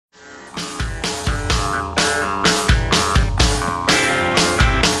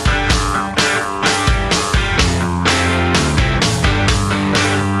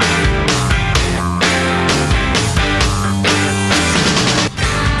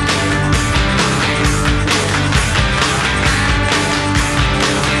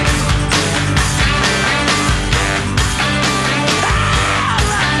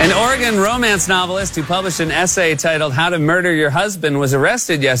Oregon romance novelist who published an essay titled How to Murder Your Husband was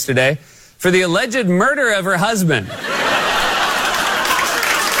arrested yesterday for the alleged murder of her husband. But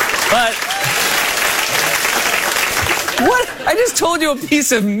what? I just told you a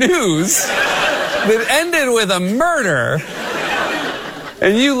piece of news that ended with a murder,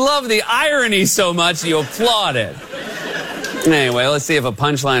 and you love the irony so much you applaud it. Anyway, let's see if a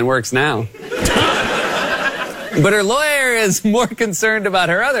punchline works now. But her lawyer is more concerned about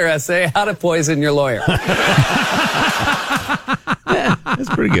her other essay, How to Poison Your Lawyer. Yeah, that's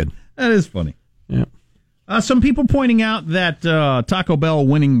pretty good. That is funny. Yeah. Some people pointing out that Taco Bell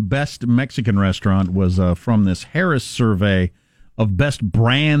winning Best Mexican Restaurant was from this Harris survey of best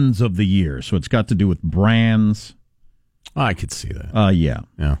brands of the year. So it's got to do with brands. Oh, I could see that. Yeah.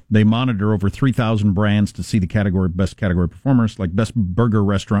 Yeah. They monitor over 3,000 brands to see the best category performers. Like best burger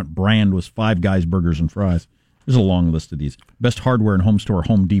restaurant brand was Five Guys Burgers and Fries. There's a long list of these. Best hardware and home store,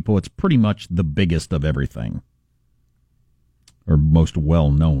 Home Depot. It's pretty much the biggest of everything. Or most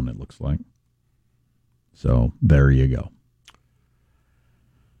well-known, it looks like. So, there you go.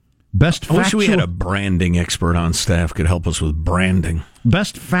 I wish we had a branding expert on staff could help us with branding.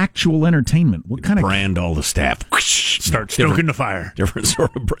 Best factual entertainment. What kind of brand all the staff? Start stoking the fire. Different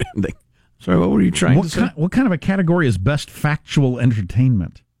sort of branding. Sorry, what were you trying to say? What kind of a category is best factual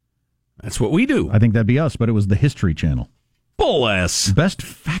entertainment? That's what we do. I think that'd be us, but it was the History Channel. Bull ass. Best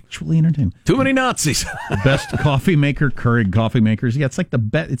factually entertainment. Too many Nazis. Best coffee maker, Keurig coffee makers. Yeah, it's like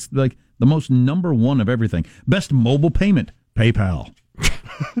it's like the most number one of everything. Best mobile payment, PayPal.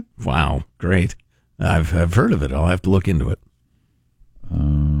 Wow, great. I've heard of it. I'll have to look into it.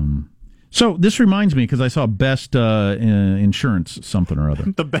 So this reminds me, because I saw best insurance something or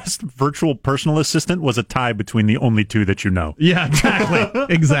other. The best virtual personal assistant was a tie between the only two that you know. Yeah, exactly.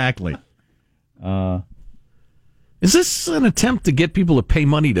 Exactly. Is this an attempt to get people to pay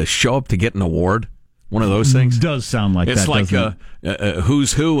money to show up to get an award? One of those things? It does sound like it's that. It's like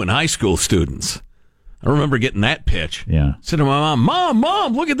who's who in high school students. I remember getting that pitch. Yeah. Said to my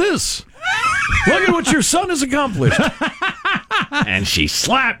mom, look at this. Look at what your son has accomplished. And she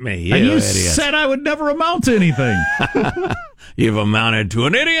slapped me. You and you idiot. said I would never amount to anything. You've amounted to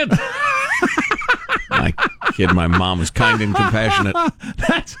an idiot. I kid, my mom was kind and compassionate.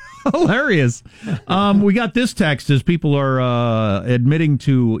 That's hilarious. We got this text as people are admitting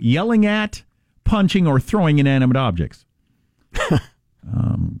to yelling at, punching, or throwing inanimate objects.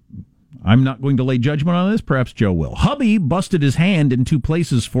 I'm not going to lay judgment on this. Perhaps Joe will. Hubby busted his hand in 2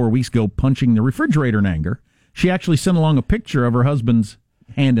 places 4 weeks ago punching the refrigerator in anger. She actually sent along a picture of her husband's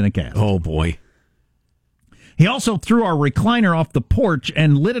hand in a cast. Oh, boy. He also threw our recliner off the porch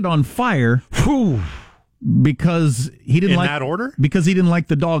and lit it on fire because he didn't like... In that order? Because he didn't like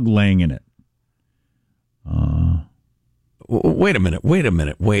the dog laying in it. Wait a minute.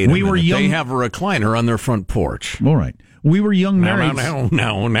 We were young. They have a recliner on their front porch. All right. We were young marrieds.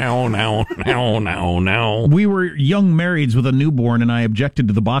 No. We were young marrieds with a newborn, and I objected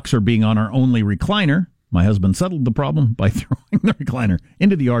to the boxer being on our only recliner. My husband settled the problem by throwing the recliner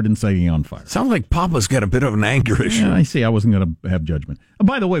into the yard and setting it on fire. Sounds like Papa's got a bit of an anger issue. Yeah, I see. I wasn't going to have judgment.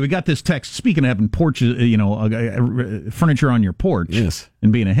 By the way, we got this text. Speaking of having porches, furniture on your porch, yes,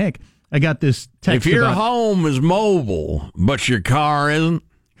 and being a hick, I got this text. If your home is mobile, but your car isn't,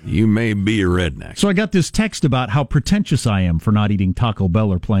 you may be a redneck. So I got this text about how pretentious I am for not eating Taco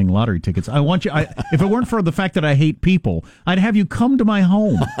Bell or playing lottery tickets. If it weren't for the fact that I hate people, I'd have you come to my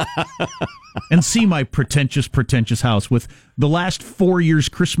home and see my pretentious house with the last 4 years'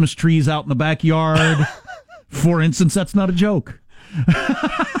 Christmas trees out in the backyard. For instance, that's not a joke.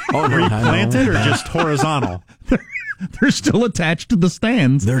 Replanted or just horizontal? They're still attached to the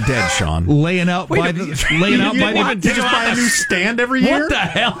stands. They're dead, Sean. Laying out by the. You just buy a new stand every year? What the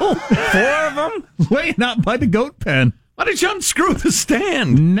hell? 4 of them? Laying out by the goat pen. Why did you unscrew the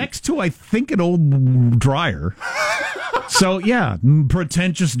stand? Next to, I think, an old dryer. So, yeah,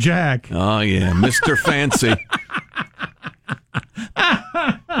 pretentious Jack. Oh, yeah, Mr. Fancy.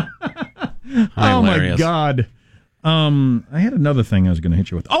 Oh, my God. I had another thing I was going to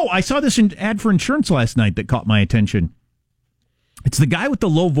hit you with. Oh, I saw this ad for insurance last night that caught my attention. It's the guy with the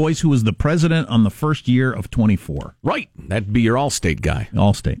low voice who was the president on the first year of 24. Right. That'd be your Allstate guy.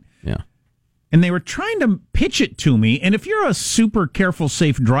 Allstate. Yeah. And they were trying to pitch it to me. And if you're a super careful,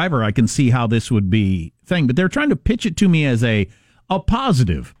 safe driver, I can see how this would be thing. But they're trying to pitch it to me as a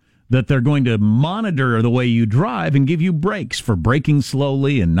positive. that they're going to monitor the way you drive and give you breaks for braking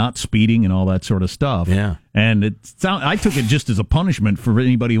slowly and not speeding and all that sort of stuff. Yeah. And I took it just as a punishment for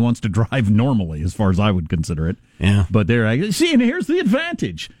anybody who wants to drive normally, as far as I would consider it. Yeah. But see, and here's the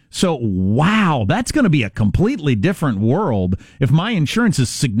advantage. So, wow, that's going to be a completely different world if my insurance is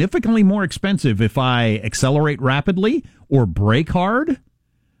significantly more expensive if I accelerate rapidly or brake hard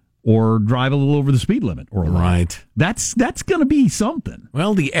or drive a little over the speed limit. Right. That's going to be something.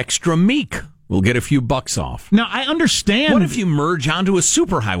 Well, the extra meek will get a few bucks off. Now, I understand. What if you merge onto a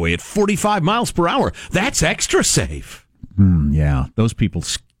superhighway at 45 miles per hour? That's extra safe. Yeah, those people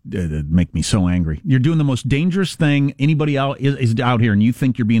make me so angry. You're doing the most dangerous thing anybody is out here, and you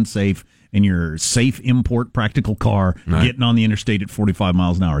think you're being safe in your safe import practical car, getting on the interstate at 45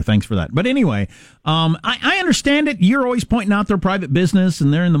 miles an hour. Thanks for that. But anyway, I understand it. You're always pointing out their private business,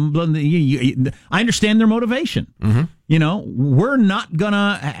 and they're I understand their motivation. Mm-hmm. You know, we're not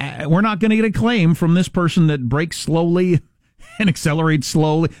gonna get a claim from this person that brakes slowly and accelerates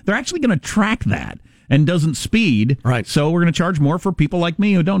slowly. They're actually going to track that and doesn't speed. Right. So we're going to charge more for people like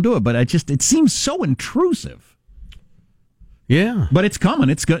me who don't do it. But it seems so intrusive. Yeah. But it's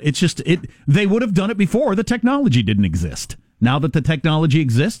coming. They would have done it before the technology didn't exist. Now that the technology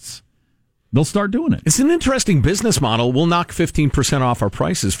exists, they'll start doing it. It's an interesting business model. We'll knock 15% off our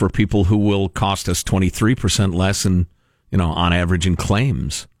prices for people who will cost us 23% less on average in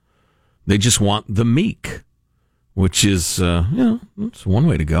claims. They just want the meek, which is, it's one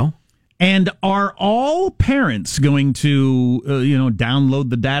way to go. And are all parents going to, download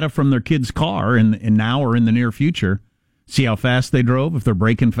the data from their kid's car in now or in the near future? See how fast they drove, if they're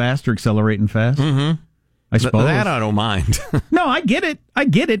braking fast or accelerating fast? Mm-hmm. I suppose. That I don't mind. No, I get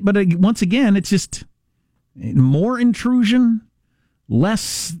it. But once again, it's just more intrusion,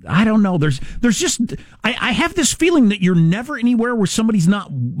 less, I don't know. There's just, I have this feeling that you're never anywhere where somebody's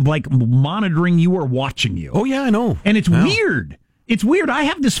not, like, monitoring you or watching you. Oh, yeah, I know. And it's weird. It's weird. I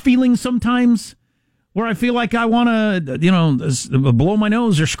have this feeling sometimes where I feel like I want to, blow my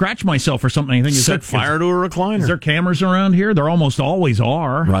nose or scratch myself or something. I think set fire to a recliner. Is there cameras around here? There almost always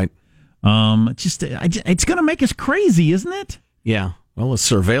are. Right. It's going to make us crazy, isn't it? Yeah. Well, a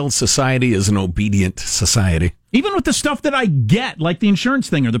surveilled society is an obedient society. Even with the stuff that I get, like the insurance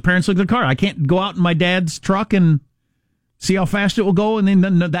thing or the parents look at the car, I can't go out in my dad's truck and see how fast it will go, and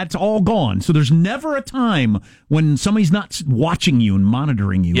then that's all gone. So there's never a time when somebody's not watching you and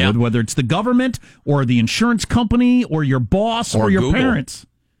monitoring you, whether it's the government or the insurance company or your boss or your Google. parents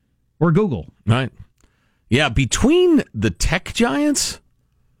or Google. Right. Yeah, between the tech giants,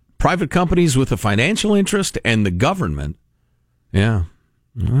 private companies with a financial interest, and the government, we're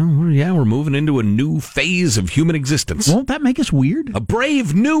moving into a new phase of human existence. Won't that make us weird? A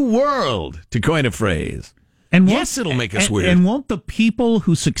brave new world, to coin a phrase. And yes, it'll make us weird. And won't the people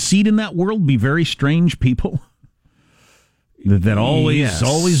who succeed in that world be very strange people? That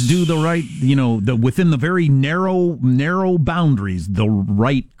always do the right, within the very narrow boundaries, the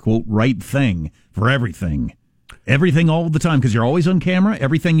right, quote, right thing for everything. Everything all the time, because you're always on camera.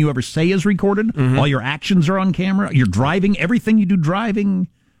 Everything you ever say is recorded. Mm-hmm. All your actions are on camera. You're driving. Everything you do driving.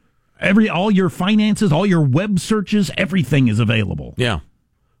 All your finances, all your web searches, everything is available. Yeah.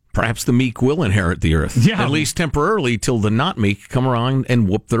 Perhaps the meek will inherit the earth, at least temporarily, till the not meek come around and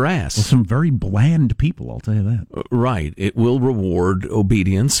whoop their ass. Well, some very bland people, I'll tell you that. Right. It will reward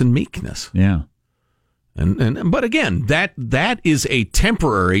obedience and meekness. Yeah. But again, that is a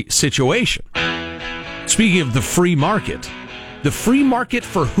temporary situation. Speaking of the free market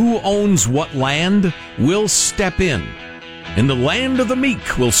for who owns what land will step in, and the land of the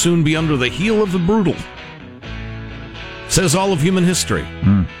meek will soon be under the heel of the brutal. Says all of human history.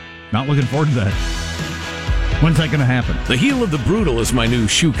 Not looking forward to that. When's that going to happen? The Heel of the Brutal is my new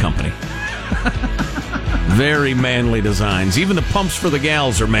shoe company. Very manly designs. Even the pumps for the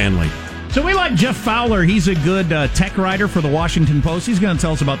gals are manly. So we like Jeff Fowler. He's a good tech writer for the Washington Post. He's going to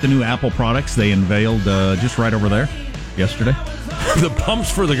tell us about the new Apple products they unveiled just right over there yesterday. The pumps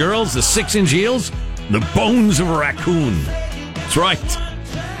for the girls, the 6-inch heels, the bones of a raccoon. That's right.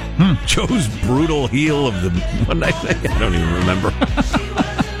 Joe's brutal heel of the... What did I say? I don't even remember.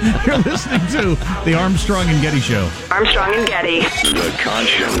 You're listening to the Armstrong and Getty Show. Armstrong and Getty. The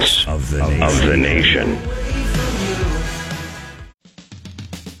conscience of the nation.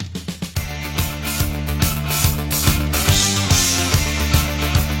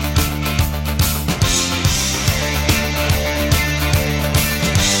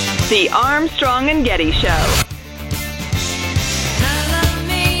 The Armstrong and Getty Show.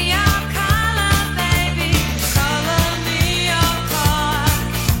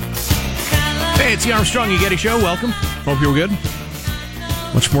 Hey, it's the Armstrong and Getty Show. Welcome. Hope you were good.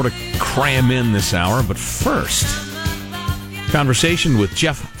 Much more to cram in this hour. But first, conversation with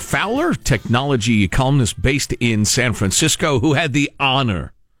Jeff Fowler, technology columnist based in San Francisco, who had the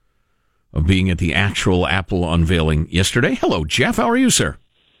honor of being at the actual Apple unveiling yesterday. Hello, Jeff. How are you, sir?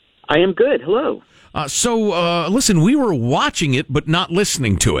 I am good. Hello. Listen, we were watching it, but not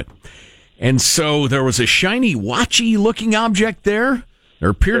listening to it. And so there was a shiny, watchy-looking object there. There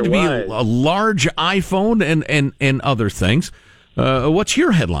appeared to be a large iPhone and other things. What's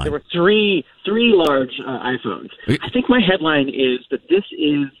your headline? There were three large iPhones. I think my headline is that this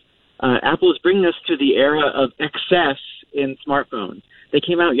is Apple is bringing us to the era of excess in smartphones. They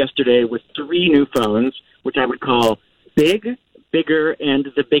came out yesterday with 3 new phones, which I would call big, bigger, and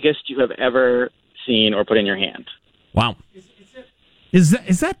the biggest you have ever seen or put in your hand. Wow. Is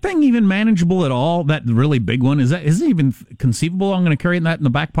that thing even manageable at all? That really big one? Is it even conceivable? I'm going to carry that in the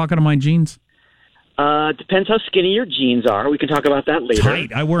back pocket of my jeans? Depends how skinny your jeans are. We can talk about that later.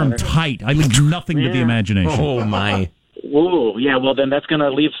 Tight. I wear them tight. I leave nothing to the imagination. Oh, my. Whoa, yeah, well, then that's going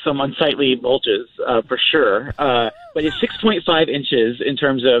to leave some unsightly bulges, for sure. But it's 6.5 inches in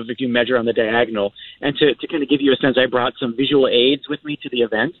terms of if you measure on the diagonal. And to kind of give you a sense, I brought some visual aids with me to the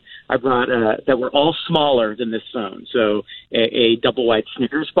event. I brought that were all smaller than this phone. So a double white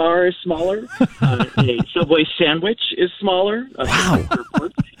Snickers bar is smaller. A Subway sandwich is smaller. Wow.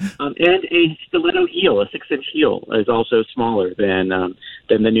 And a stiletto heel, a 6-inch heel, is also smaller than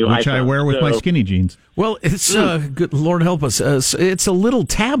the new iPhone. Which I wear with my skinny jeans. Well, it's, good Lord help us, it's a little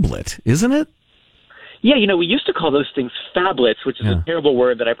tablet, isn't it? Yeah, we used to call those things phablets, which is a terrible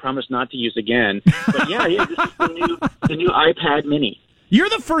word that I promise not to use again. But yeah, this is the new iPad mini. You're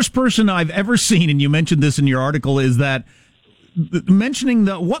the first person I've ever seen, and you mentioned this in your article, is that mentioning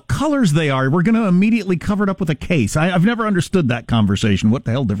what colors they are, we're going to immediately cover it up with a case. I've never understood that conversation. What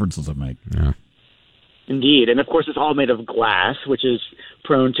the hell difference does it make? Yeah. Indeed. And, of course, it's all made of glass, which is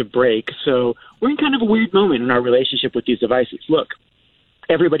prone to break. So we're in kind of a weird moment in our relationship with these devices. Look,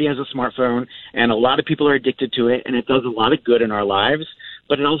 everybody has a smartphone, and a lot of people are addicted to it, and it does a lot of good in our lives,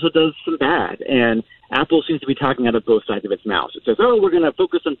 but it also does some bad. And Apple seems to be talking out of both sides of its mouth. It says, we're going to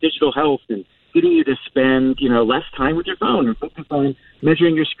focus on digital health and getting you to spend, less time with your phone and focus on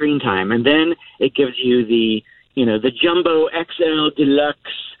measuring your screen time. And then it gives you the Jumbo XL Deluxe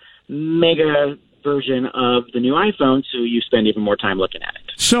Mega version of the new iPhone, so you spend even more time looking at it.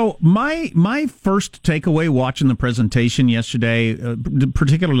 So my first takeaway watching the presentation yesterday,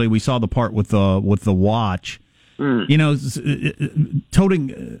 particularly we saw the part with the watch,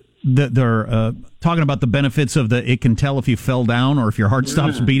 toting. They're talking about the benefits of it can tell if you fell down or if your heart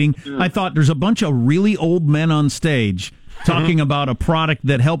stops beating. I thought there's a bunch of really old men on stage talking about a product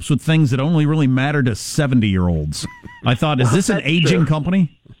that helps with things that only really matter to 70-year-olds. I thought, is this an aging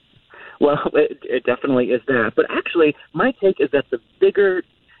company? Well, it definitely is that. But actually, my take is that the bigger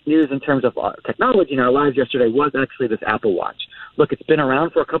news in terms of technology in our lives yesterday was actually this Apple Watch. Look, it's been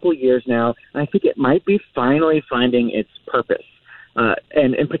around for a couple of years now, and I think it might be finally finding its purpose.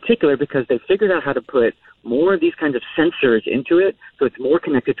 And in particular, because they figured out how to put more of these kinds of sensors into it, so it's more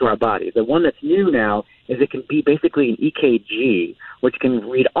connected to our body. The one that's new now is it can be basically an EKG, which can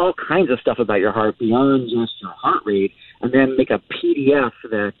read all kinds of stuff about your heart beyond just your heart rate, and then make a PDF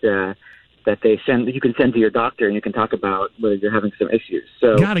that you can send to your doctor, and you can talk about whether you're having some issues.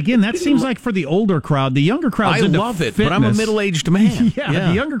 So, God, again, that seems like for the older crowd. The younger crowd's into love it, fitness. But I'm a middle-aged man. Yeah,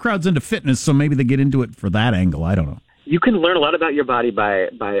 the younger crowd's into fitness, so maybe they get into it for that angle. I don't know. You can learn a lot about your body in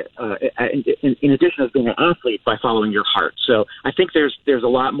addition to being an athlete, by following your heart. So I think there's a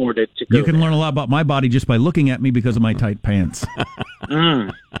lot more to go. You can learn a lot about my body just by looking at me because of my tight pants.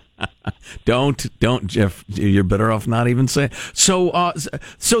 Don't, Jeff. You're better off not even saying. So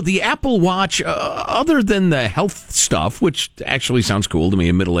the Apple Watch, other than the health stuff, which actually sounds cool to me,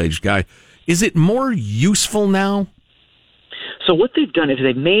 a middle-aged guy, is it more useful now? So what they've done is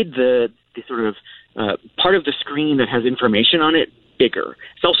they've made the sort of part of the screen that has information on it bigger.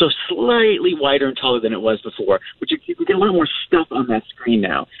 It's also slightly wider and taller than it was before, which you can get a lot more stuff on that screen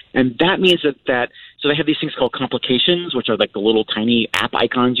now. And that means that so they have these things called complications, which are like the little tiny app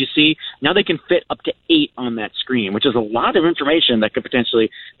icons you see. Now they can fit up to 8 on that screen, which is a lot of information that could potentially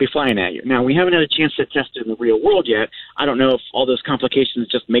be flying at you. Now, we haven't had a chance to test it in the real world yet. I don't know if all those complications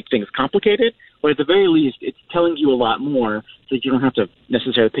just make things complicated, but at the very least, it's telling you a lot more so that you don't have to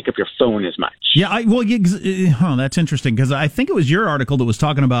necessarily pick up your phone as much. Yeah, that's interesting, because I think it was your article that was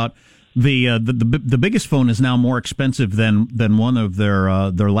talking about the biggest phone is now more expensive than one of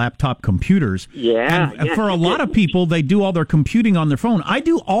their laptop computers. Yeah. And for a lot of people, they do all their computing on their phone. I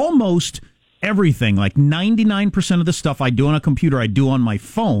do almost everything. Like 99% of the stuff I do on a computer, I do on my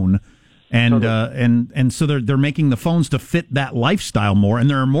phone. And and so they're making the phones to fit that lifestyle more. And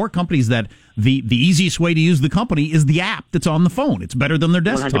there are more companies that the easiest way to use the company is the app that's on the phone. It's better than their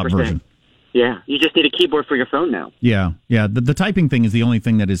desktop 100%. version. Yeah, you just need a keyboard for your phone now. Yeah. The typing thing is the only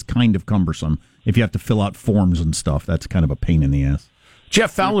thing that is kind of cumbersome. If you have to fill out forms and stuff, that's kind of a pain in the ass.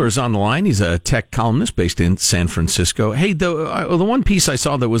 Jeff Fowler is on the line. He's a tech columnist based in San Francisco. Hey, the one piece I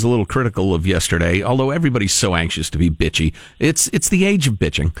saw that was a little critical of yesterday, although everybody's so anxious to be bitchy, it's the age of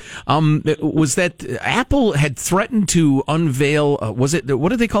bitching, was that Apple had threatened to unveil, what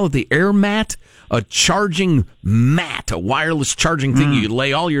do they call it, the Air Mat? A charging mat, a wireless charging thing. You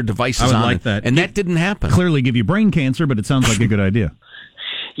lay all your devices on like that. And that didn't happen. Clearly give you brain cancer, but it sounds like a good idea.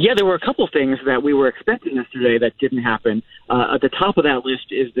 Yeah, there were a couple things that we were expecting yesterday that didn't happen. At the top of that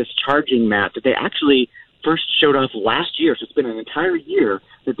list is this charging mat that they actually first showed off last year. So it's been an entire year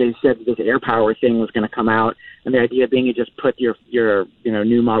that they said this AirPower thing was going to come out, and the idea being you just put your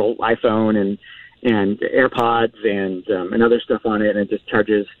new model iPhone and AirPods and other stuff on it, and it just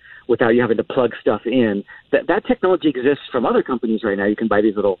charges without you having to plug stuff in. That technology exists from other companies right now. You can buy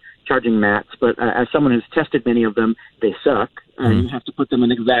these little charging mats, but as someone who's tested many of them, they suck. You have to put them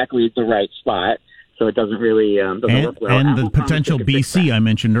in exactly the right spot, so it doesn't really doesn't work well. And the potential BC I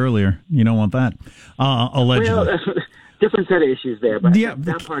mentioned earlier, you don't want that, allegedly. Well, different set of issues there, but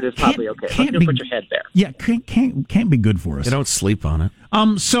that part is probably okay. Let's put your head there. Yeah, can't be good for us. You don't sleep on it.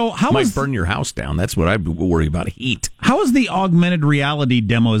 So how might burn your house down. That's what I worry about, heat. How is the augmented reality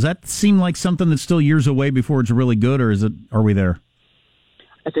demo? Does that seem like something that's still years away before it's really good, or are we there?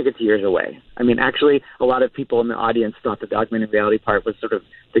 I think it's years away. I mean, actually, a lot of people in the audience thought that the augmented reality part was sort of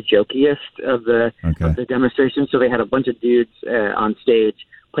the jokiest of the demonstration. So they had a bunch of dudes on stage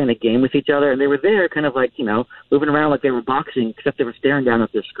playing a game with each other, and they were there kind of like, moving around like they were boxing, except they were staring down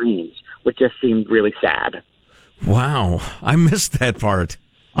at their screens, which just seemed really sad. Wow, I missed that part.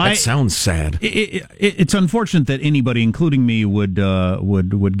 That sounds sad. It's unfortunate that anybody, including me, would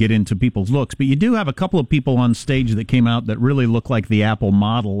get into people's looks. But you do have a couple of people on stage that came out that really look like the Apple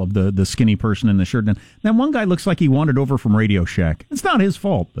model of the skinny person in the shirt. And that one guy looks like he wandered over from Radio Shack. It's not his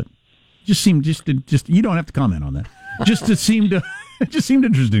fault, but it just seemed you don't have to comment on that. It seemed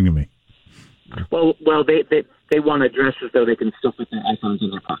interesting to me. Well, they want to dress as though they can still put their iPhones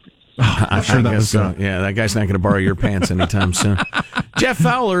in their pockets. I'm sure that was good. Yeah, that guy's not going to borrow your pants anytime soon. Jeff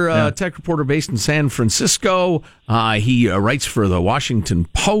Fowler, tech reporter based in San Francisco. He writes for the Washington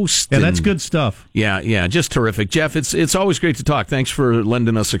Post. Yeah, that's good stuff. Yeah, just terrific. Jeff, it's always great to talk. Thanks for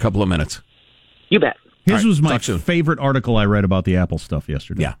lending us a couple of minutes. You bet. His was my favorite article I read about the Apple stuff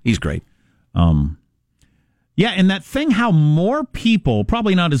yesterday. Yeah, he's great. Yeah, and that thing how more people,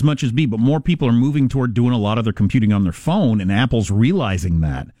 probably not as much as me, but more people are moving toward doing a lot of their computing on their phone, and Apple's realizing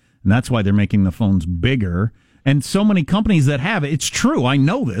that. And that's why they're making the phones bigger. And so many companies that have it, it's true, I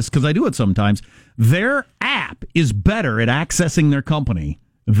know this because I do it sometimes, their app is better at accessing their company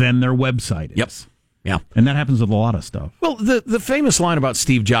than their website is. Yep. Yeah. And that happens with a lot of stuff. Well, the famous line about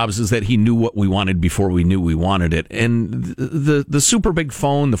Steve Jobs is that he knew what we wanted before we knew we wanted it. And the super big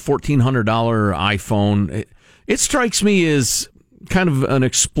phone, the $1,400 iPhone, it strikes me as kind of an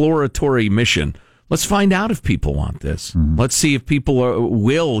exploratory mission. Let's find out if people want this. Mm-hmm. Let's see if people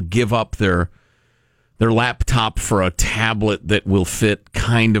will give up their laptop for a tablet that will fit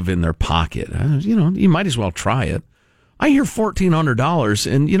kind of in their pocket. You might as well try it. I hear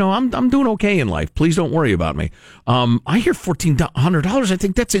 $1,400, and I'm doing okay in life. Please don't worry about me. I hear $1,400. I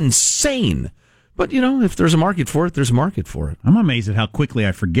think that's insane. But if there's a market for it, there's a market for it. I'm amazed at how quickly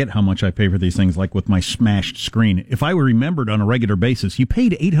I forget how much I pay for these things. Like with my smashed screen, if I were remembered on a regular basis, you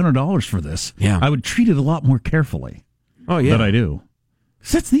paid $800 for this. Yeah, I would treat it a lot more carefully. Oh yeah, than I do.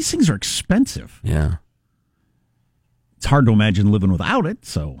 These things are expensive. Yeah, it's hard to imagine living without it.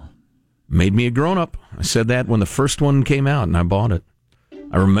 So. Made me a grown-up. I said that when the first one came out, and I bought it.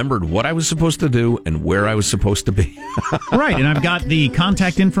 I remembered what I was supposed to do and where I was supposed to be. Right, and I've got the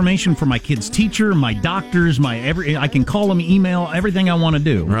contact information for my kid's teacher, my doctors, I can call them, email, everything I want to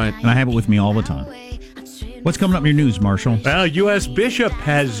do. Right. And I have it with me all the time. What's coming up in your news, Marshall? Well, U.S. Bishop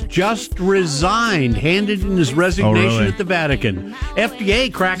has just resigned, handed in his resignation at the Vatican.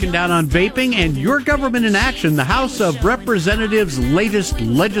 FDA cracking down on vaping, and your government in action, the House of Representatives' latest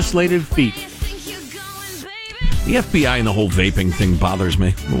legislative feat. The FBI and the whole vaping thing bothers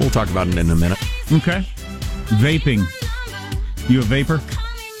me. We'll talk about it in a minute. Okay. Vaping. You a vapor?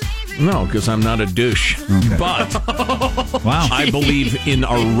 No, because I'm not a douche. Okay. But wow. I believe in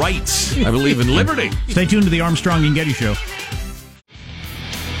our rights. I believe in liberty. Stay tuned to the Armstrong and Getty Show.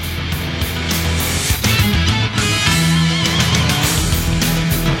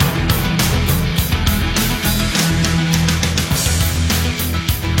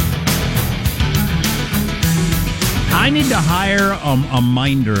 I need to hire a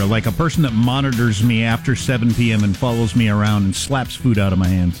minder, like a person that monitors me after 7 p.m. and follows me around and slaps food out of my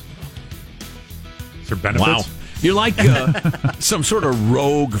hands. Is there benefits? Wow. You're like some sort of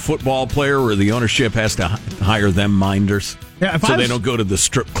rogue football player where the ownership has to hire them minders so they don't go to the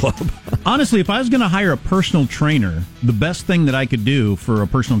strip club. Honestly, if I was going to hire a personal trainer, the best thing that I could do for a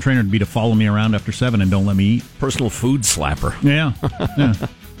personal trainer would be to follow me around after 7 and don't let me eat. Personal food slapper. Yeah.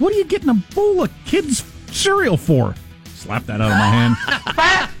 What are you getting a bowl of kids' cereal for? Slap that out of my hand.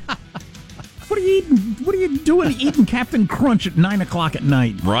 What are you eating? What are you doing eating Captain Crunch at 9 o'clock at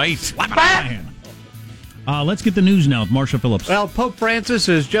night? Right. Slap it out of my hand. Let's get the news now with Marsha Phillips. Well, Pope Francis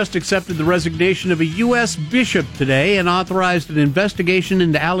has just accepted the resignation of a U.S. bishop today and authorized an investigation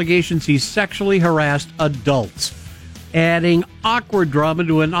into allegations he sexually harassed adults, adding awkward drama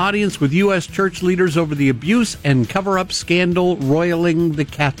to an audience with U.S. church leaders over the abuse and cover-up scandal roiling the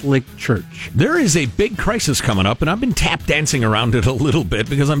Catholic Church. There is a big crisis coming up, and I've been tap dancing around it a little bit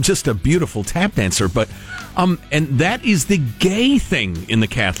because I'm just a beautiful tap dancer, but and that is the gay thing in the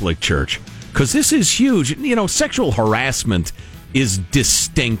Catholic Church. Because this is huge. You know, sexual harassment is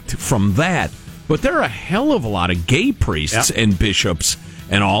distinct from that. But there are a hell of a lot of gay priests and bishops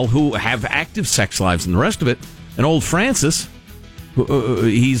and all who have active sex lives and the rest of it. And old Francis,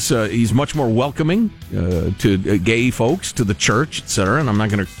 he's much more welcoming to gay folks, to the church, etc. And I'm not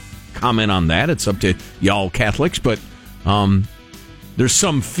going to comment on that. It's up to y'all Catholics. But there's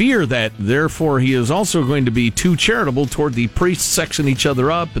some fear that, therefore, he is also going to be too charitable toward the priests sexing each other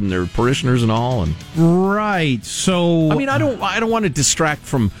up and their parishioners and all. And right. So, I mean, I don't want to distract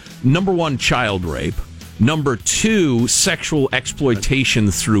from, number one, child rape. Number two, sexual exploitation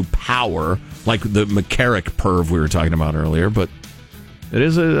through power, like the McCarrick perv we were talking about earlier. But it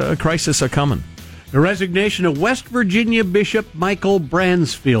is a crisis a-coming. The resignation of West Virginia Bishop Michael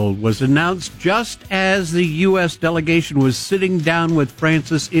Bransfield was announced just as the U.S. delegation was sitting down with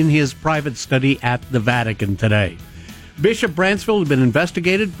Francis in his private study at the Vatican today. Bishop Bransfield had been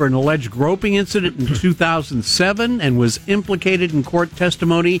investigated for an alleged groping incident in 2007 and was implicated in court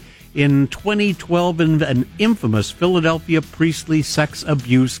testimony in 2012 in an infamous Philadelphia priestly sex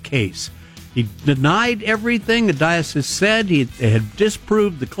abuse case. He denied everything the diocese said. He had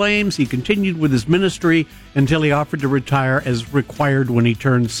disproved the claims. He continued with his ministry until he offered to retire as required when he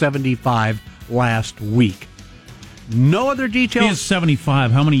turned 75 last week. No other details. He is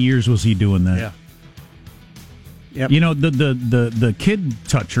 75. How many years was he doing that? Yeah. Yep. You know, the kid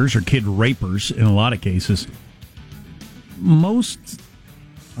touchers or kid rapers, in a lot of cases, most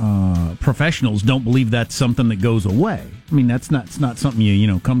professionals don't believe that's something that goes away. I mean, it's not something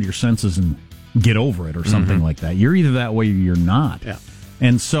you come to your senses and get over it or something like that. You're either that way or you're not. Yeah.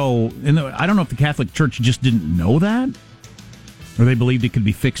 And so, I don't know if the Catholic Church just didn't know that, or they believed it could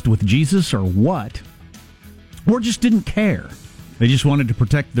be fixed with Jesus, or what, or just didn't care. They just wanted to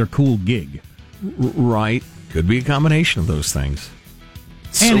protect their cool gig. Right. Could be a combination of those things.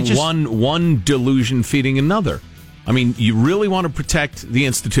 And so one delusion feeding another. I mean, you really want to protect the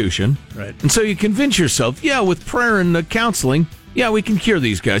institution. Right. And so you convince yourself, with prayer and counseling, we can cure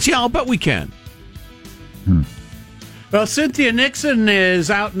these guys. Yeah, I'll bet we can. Well, Cynthia Nixon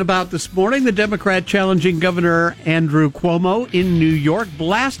is out and about this morning. The Democrat challenging Governor Andrew Cuomo in New York,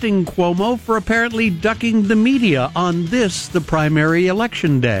 blasting Cuomo for apparently ducking the media on the primary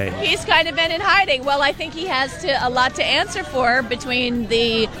election day. He's kind of been in hiding. Well, I think he has a lot to answer for between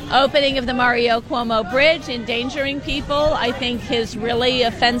the opening of the Mario Cuomo Bridge, endangering people. I think his really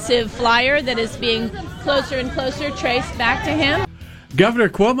offensive flyer that is being closer and closer traced back to him. Governor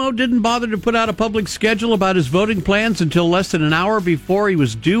Cuomo didn't bother to put out a public schedule about his voting plans until less than an hour before he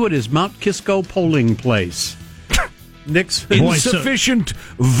was due at his Mount Kisco polling place. Insufficient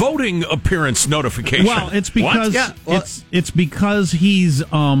voting appearance notification. Well, it's because it's because he's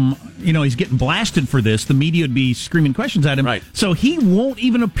he's getting blasted for this. The media would be screaming questions at him, right? So he won't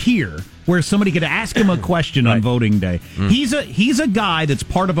even appear where somebody could ask him a question on voting day. He's a guy that's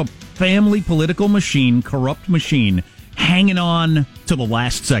part of a family political machine, corrupt machine, hanging on to the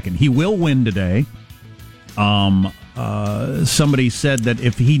last second. He will win today. Somebody said that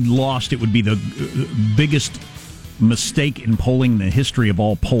if he lost, it would be the biggest mistake in polling in the history of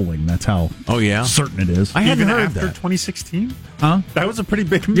all polling. That's how certain it is. I hadn't heard after that. 2016? Huh? That was a pretty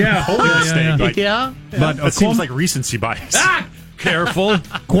big polling mistake. Yeah. But it seems like recency bias. Careful.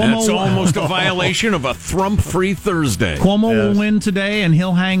 That's almost a violation of a Trump-free Thursday. Cuomo will win today, and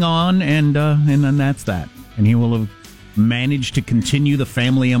he'll hang on, and then that's that. And he will have managed to continue the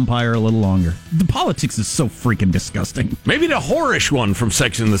family empire a little longer. The politics is so freaking disgusting. Maybe the whorish one from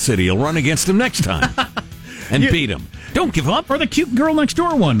Sex and the City will run against him next time. and beat them. Don't give up. Or the cute girl next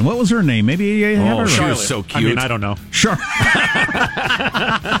door one. What was her name? Maybe you have her. She was so cute. I mean, I don't know. Sure.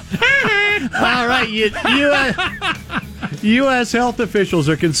 All right, U.S. health officials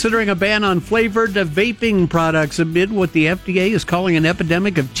are considering a ban on flavored vaping products amid what the FDA is calling an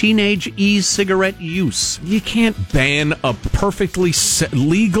epidemic of teenage e-cigarette use. You can't ban a perfectly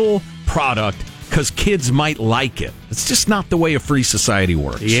legal product because kids might like it. It's just not the way a free society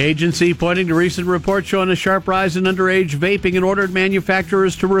works. The agency, pointing to recent reports showing a sharp rise in underage vaping, and ordered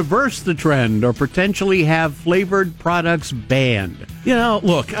manufacturers to reverse the trend or potentially have flavored products banned. You know,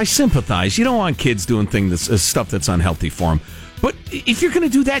 look, I sympathize. You don't want kids doing stuff that's unhealthy for them. But if you're going to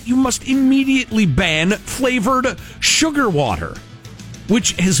do that, you must immediately ban flavored sugar water,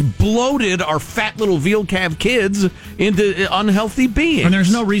 which has bloated our fat little veal calf kids into unhealthy beings. And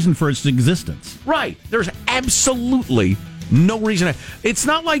there's no reason for its existence. Right. There's absolutely no reason. It's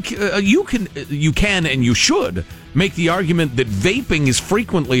not like you can and you should make the argument that vaping is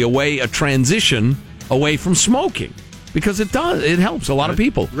frequently a transition away from smoking, because it does. It helps a lot of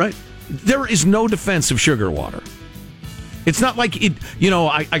people. Right. There is no defense of sugar water. It's not like it.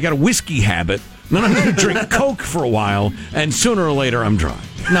 I got a whiskey habit. Then I'm going to drink Coke for a while, and sooner or later I'm dry.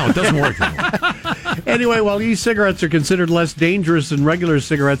 No, it doesn't work that way. Anyway, while e-cigarettes are considered less dangerous than regular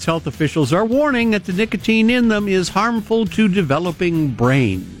cigarettes, health officials are warning that the nicotine in them is harmful to developing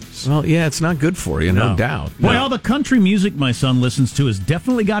brains. Well, yeah, it's not good for you, no doubt. Boy, all the country music my son listens to has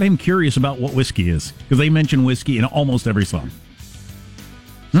definitely got him curious about what whiskey is, because they mention whiskey in almost every song.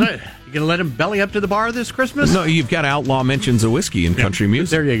 You going to let him belly up to the bar this Christmas? No, you've got outlaw mentions of whiskey in country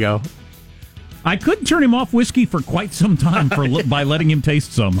music. There you go. I could turn him off whiskey for quite some time by letting him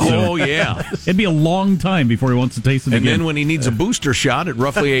taste some. So oh, yeah. It'd be a long time before he wants to taste it and again. And then when he needs a booster shot at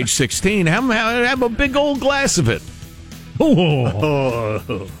roughly age 16, have a big old glass of it.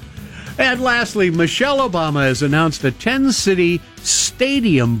 Oh. And lastly, Michelle Obama has announced a 10-city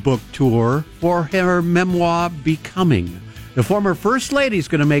stadium book tour for her memoir, Becoming. The former First Lady is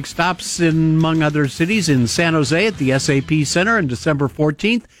going to make stops in, among other cities, in San Jose at the SAP Center on December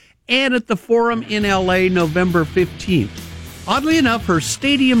 14th, and at the Forum in L.A. November 15th. Oddly enough, her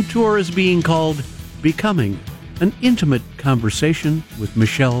stadium tour is being called Becoming, an intimate conversation with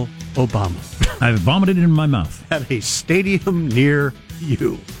Michelle Obama. I've vomited in my mouth. At a stadium near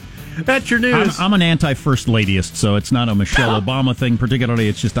you. That's your news. I'm an anti-first ladyist, so it's not a Michelle Obama thing particularly.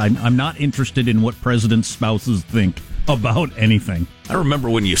 It's just I'm not interested in what presidents' spouses think about anything. I remember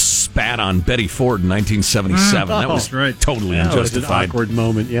when you spat on Betty Ford in 1977. That was right. Totally unjustified. That was an awkward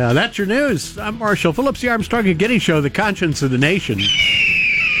moment. Yeah, that's your news. I'm Marshall Phillips, the Armstrong and Getty Show, the conscience of the nation.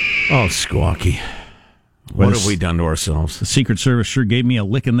 Oh, Squawky. What have we done to ourselves? The Secret Service sure gave me a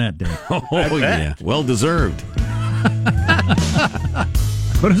licking that day. Oh, yeah. Well deserved.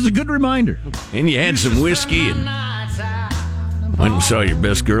 But it's a good reminder. And you had some whiskey and went and saw your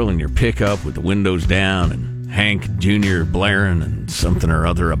best girl in your pickup with the windows down and Hank Jr. blaring and something or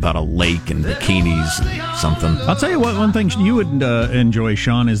other about a lake and bikinis and something. I'll tell you what, one thing you would enjoy,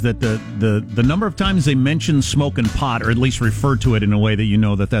 Sean, is that the number of times they mention smoking pot, or at least refer to it in a way that you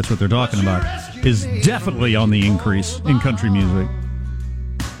know that that's what they're talking about, is definitely on the increase in country music.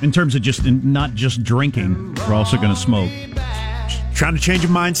 In terms of not just drinking, we're also going to smoke. Trying to change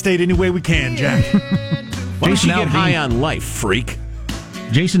your mind state any way we can, Jack. Why don't you get high on life, freak?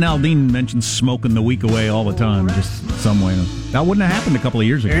 Jason Aldean mentions smoking the week away all the time, just some way. That wouldn't have happened a couple of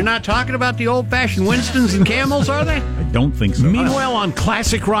years ago. You're not talking about the old-fashioned Winstons and Camels, are they? I don't think so. Meanwhile, on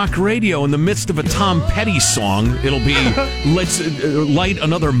classic rock radio, in the midst of a Tom Petty song, it'll be, let's light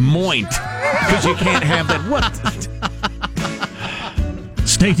another moint, because you can't have that. What?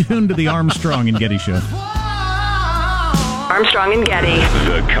 Stay tuned to the Armstrong and Getty Show. Armstrong and Getty.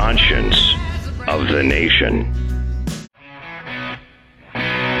 The conscience of the nation.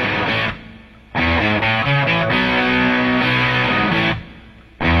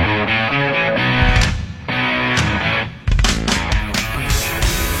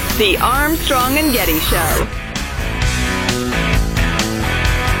 The Armstrong and Getty Show.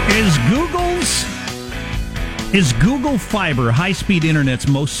 Is Google Fiber high-speed internet's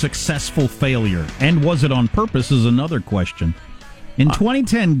most successful failure? And was it on purpose is another question. In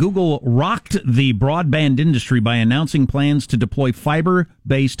 2010, Google rocked the broadband industry by announcing plans to deploy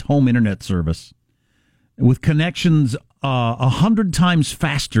fiber-based home internet service with connections 100 times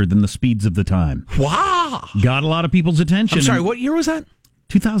faster than the speeds of the time. Wow! Got a lot of people's attention. I'm sorry, what year was that?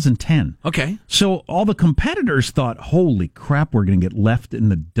 2010. Okay. So all the competitors thought, holy crap, we're going to get left in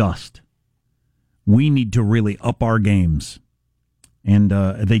the dust. We need to really up our games. And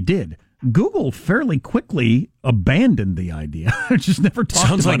they did. Google fairly quickly abandoned the idea. Just never talked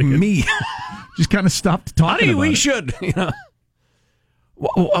Sounds about like it. me. Just kind of stopped talking Honey, about we it. should.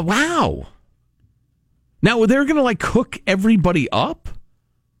 Wow. Now, they're going to like hook everybody up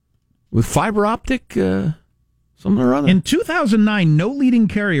with fiber optic something or other? In 2009, no leading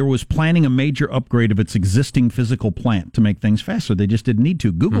carrier was planning a major upgrade of its existing physical plant to make things faster. They just didn't need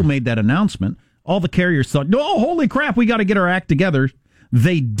to. Google made that announcement. All the carriers thought, oh, holy crap, we got to get our act together.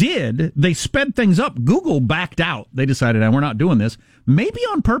 They did. They sped things up. Google backed out. They decided, we're not doing this. Maybe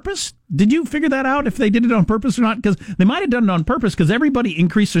on purpose. Did you figure that out, if they did it on purpose or not? Because they might have done it on purpose because everybody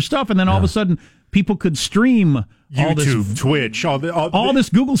increased their stuff, and then all of a sudden people could stream YouTube, Twitch, all this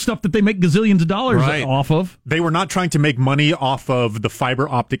Google stuff that they make gazillions of dollars off of. They were not trying to make money off of the fiber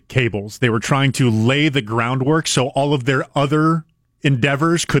optic cables. They were trying to lay the groundwork so all of their other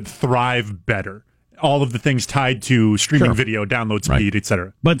endeavors could thrive better. All of the things tied to streaming video, download speed,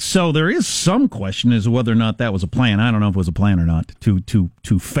 etc. But so there is some question as to whether or not that was a plan. I don't know if it was a plan or not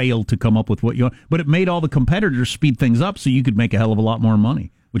to fail to come up with what you want. But it made all the competitors speed things up so you could make a hell of a lot more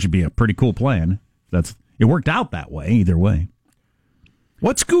money, which would be a pretty cool plan. It worked out that way, either way.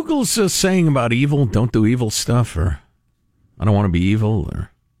 What's Google's saying about evil? Don't do evil stuff, or I don't want to be evil,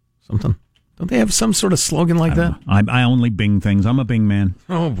 or something? Don't they have some sort of slogan like that? I only Bing things. I'm a Bing man.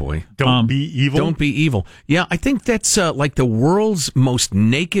 Oh, boy. Don't be evil? Don't be evil. Yeah, I think that's like the world's most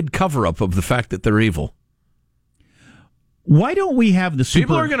naked cover-up of the fact that they're evil. Why don't we have the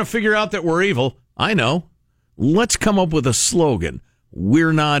People are going to figure out that we're evil. I know. Let's come up with a slogan.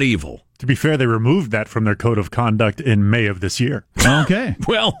 We're not evil. To be fair, they removed that from their code of conduct in May of this year. Okay.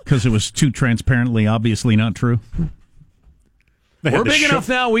 Well, because it was too transparently, obviously not true. We're big enough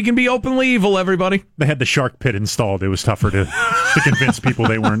now. We can be openly evil, everybody. They had the shark pit installed. It was tougher to convince people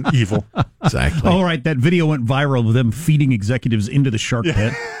they weren't evil. Exactly. All right, that video went viral of them feeding executives into the shark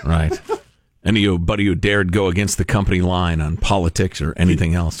pit. Right. Any buddy who dared go against the company line on politics or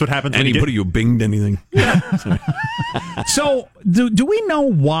anything else. That's what happens. Anybody who binged anything. So, do we know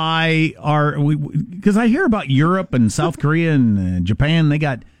why because I hear about Europe and South Korea and Japan, they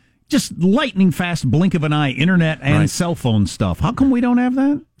got just lightning fast, blink of an eye, internet and cell phone stuff. How come we don't have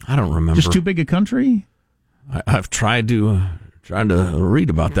that? I don't remember. Just too big a country? I've tried to read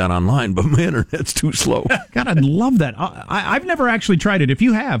about that online, but my internet's too slow. God, I'd love that. I've never actually tried it. If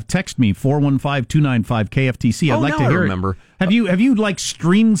you have, text me 415-295-KFTC. I'd like to hear it. Remember. Have you like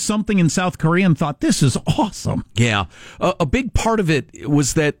streamed something in South Korea and thought this is awesome? Yeah, a big part of it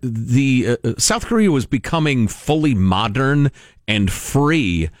was that the South Korea was becoming fully modern and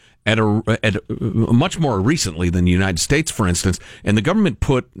free at much more recently than the United States, for instance, and the government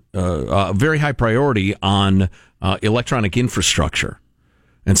put a very high priority on electronic infrastructure.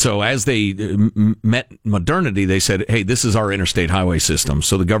 And so as they met modernity, they said, hey, this is our interstate highway system.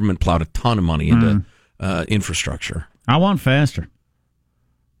 So the government plowed a ton of money into infrastructure. I want faster.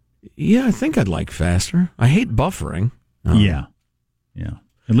 Yeah, I think I'd like faster. I hate buffering. Yeah.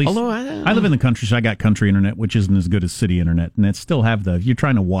 At least, although I live in the country, so I got country internet, which isn't as good as city internet, and it still have if you're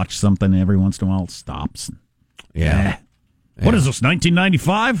trying to watch something every once in a while, it stops. Yeah. What is this,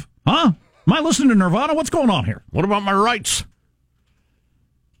 1995? Huh? Am I listening to Nirvana? What's going on here? What about my rights?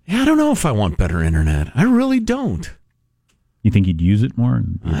 Yeah, I don't know if I want better internet. I really don't. You think you'd use it more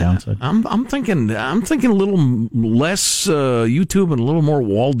and be downside? I'm thinking a little less YouTube and a little more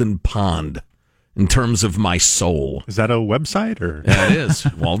Walden Pond. In terms of my soul. Is that a website? Or? Yeah, it is.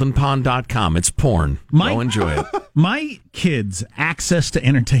 WaldenPond.com. It's porn. Go enjoy it. My kids' access to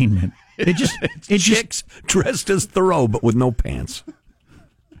entertainment. It's chicks dressed as Thoreau, but with no pants.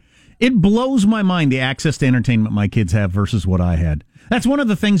 It blows my mind, the access to entertainment my kids have versus what I had. That's one of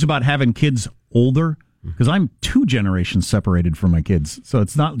the things about having kids older, because I'm 2 generations separated from my kids. So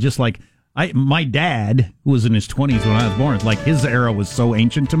it's not just like... my dad, who was in his 20s when I was born, it's like his era was so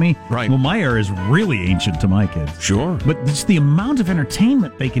ancient to me. Right. Well, my era is really ancient to my kids. Sure. But just the amount of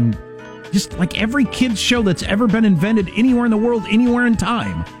entertainment they can, just like every kid's show that's ever been invented anywhere in the world, anywhere in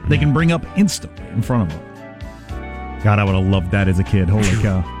time, they can bring up instantly in front of them. God, I would have loved that as a kid. Holy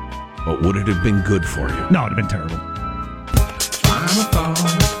cow. But would it have been good for you? No, it would have been terrible. Final thought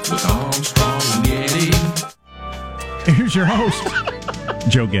with Armstrong and Getty. Here's your host,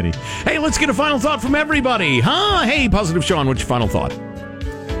 Joe Getty. Hey, let's get a final thought from everybody, huh? Hey, Positive Sean, what's your final thought?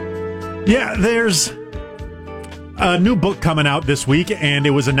 Yeah, there's a new book coming out this week, and it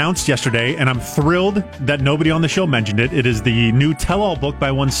was announced yesterday, and I'm thrilled that nobody on the show mentioned it. It is the new tell-all book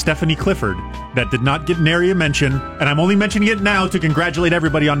by one Stephanie Clifford that did not get nary a mention, and I'm only mentioning it now to congratulate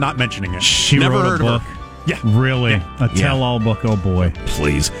everybody on not mentioning it. She Never wrote heard a of book. her. Yeah. Really? Yeah. A tell-all book, oh boy.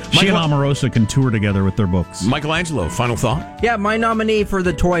 Please. She and Omarosa can tour together with their books. Michelangelo, final thought? Yeah, my nominee for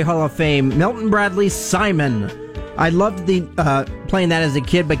the Toy Hall of Fame, Milton Bradley Simon. I loved the playing that as a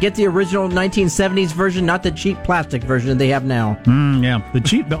kid, but get the original 1970s version, not the cheap plastic version they have now. Yeah,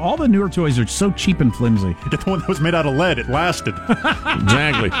 all the newer toys are so cheap and flimsy. Get the one that was made out of lead. It lasted.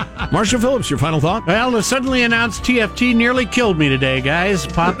 Exactly. Marshall Phillips, your final thought? Well, the suddenly announced TFT nearly killed me today, guys.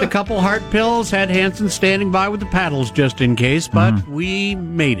 Popped a couple heart pills, had Hanson standing by with the paddles just in case, but we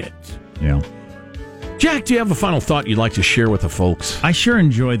made it. Yeah. Jack, do you have a final thought you'd like to share with the folks? I sure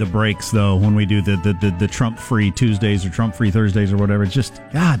enjoy the breaks, though, when we do the Trump-free Tuesdays or Trump-free Thursdays or whatever. It's just,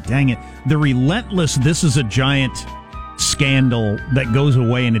 God dang it. The relentless, this is a giant scandal that goes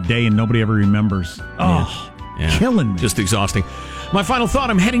away in a day and nobody ever remembers. Yeah. Killing me. Just exhausting. My final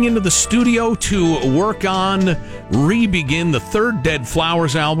thought, I'm heading into the studio to work on, re-begin the third Dead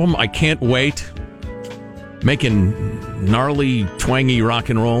Flowers album. I can't wait. Making gnarly, twangy rock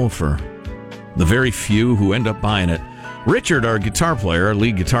and roll for the very few who end up buying it. Richard, our guitar player, our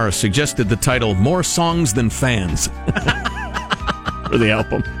lead guitarist, suggested the title More Songs Than Fans for the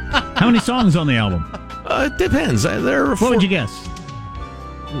album. How many songs on the album? It depends. What would you guess?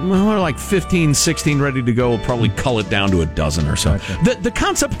 Well, we're like 15, 16 ready to go. We'll probably cull it down to a dozen or so. Gotcha. The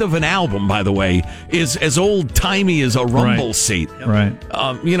concept of an album, by the way, is as old-timey as a rumble seat. Right.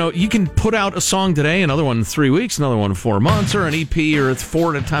 You can put out a song today, another one in 3 weeks, another one in 4 months, or an EP, or it's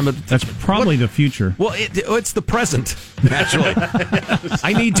 4 at a time. That's probably the future. Well, it's the present, naturally.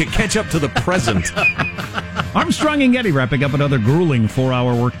 I need to catch up to the present. Armstrong and Getty wrapping up another grueling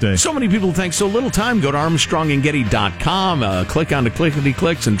 4-hour workday. So many people think so little time. Go to armstrongandgetty.com, click on the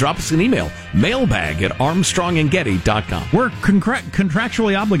clickety-clicks, and drop us an email. Mailbag at armstrongandgetty.com. We're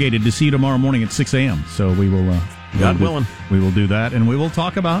contractually obligated to see you tomorrow morning at 6 a.m., so we will... God willing. We will do that, and we will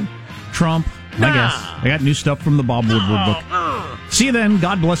talk about Trump, I guess. I got new stuff from the Bob Woodward book. See you then.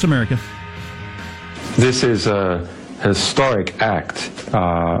 God bless America. This is a historic act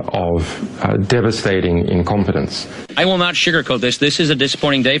of devastating incompetence. I will not sugarcoat this. This is a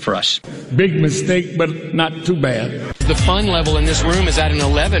disappointing day for us. Big mistake, but not too bad. The fun level in this room is at an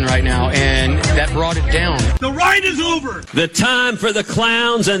 11 right now, and that brought it down. The ride is over. The time for the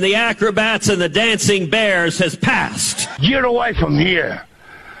clowns and the acrobats and the dancing bears has passed. Get away from here.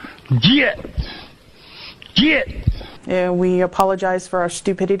 Get. We apologize for our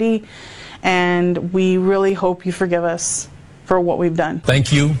stupidity, and we really hope you forgive us for what we've done.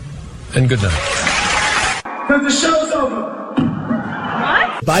 Thank you, and good night. The show's over.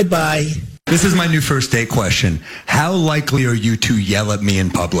 What? Bye-bye. This is my new first date question. How likely are you to yell at me in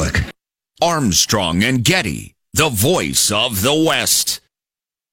public? Armstrong and Getty, the voice of the West.